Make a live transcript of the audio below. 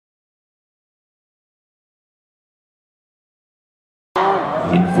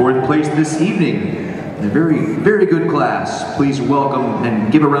In fourth place this evening, in a very, very good class, please welcome and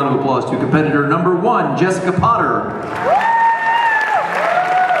give a round of applause to competitor number 1, Jessica Potter.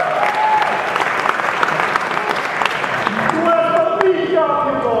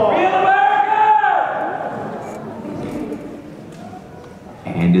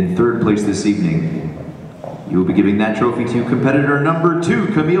 And in third place this evening, you will be giving that trophy to competitor number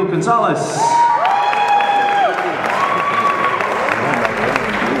 2, Camille Gonzalez.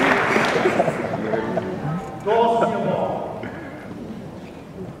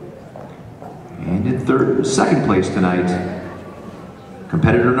 And in second place tonight,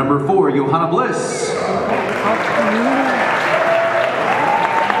 competitor number 4, Johanna Bliss.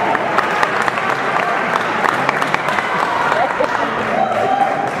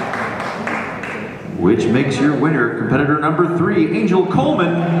 Which makes your winner competitor number 3, Angel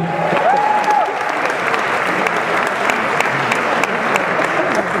Coleman.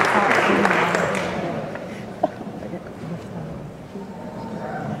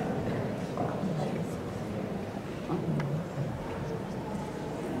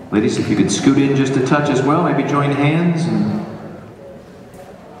 Ladies, if you could scoot in just a touch as well, maybe join hands, and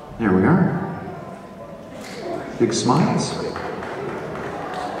there we are. Big smiles.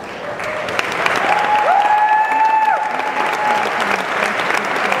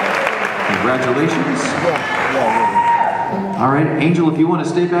 Congratulations. All right, Angel, if you want to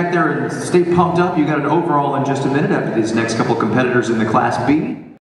stay back there and stay pumped up, you got an overall in just a minute after these next couple competitors in the Class B.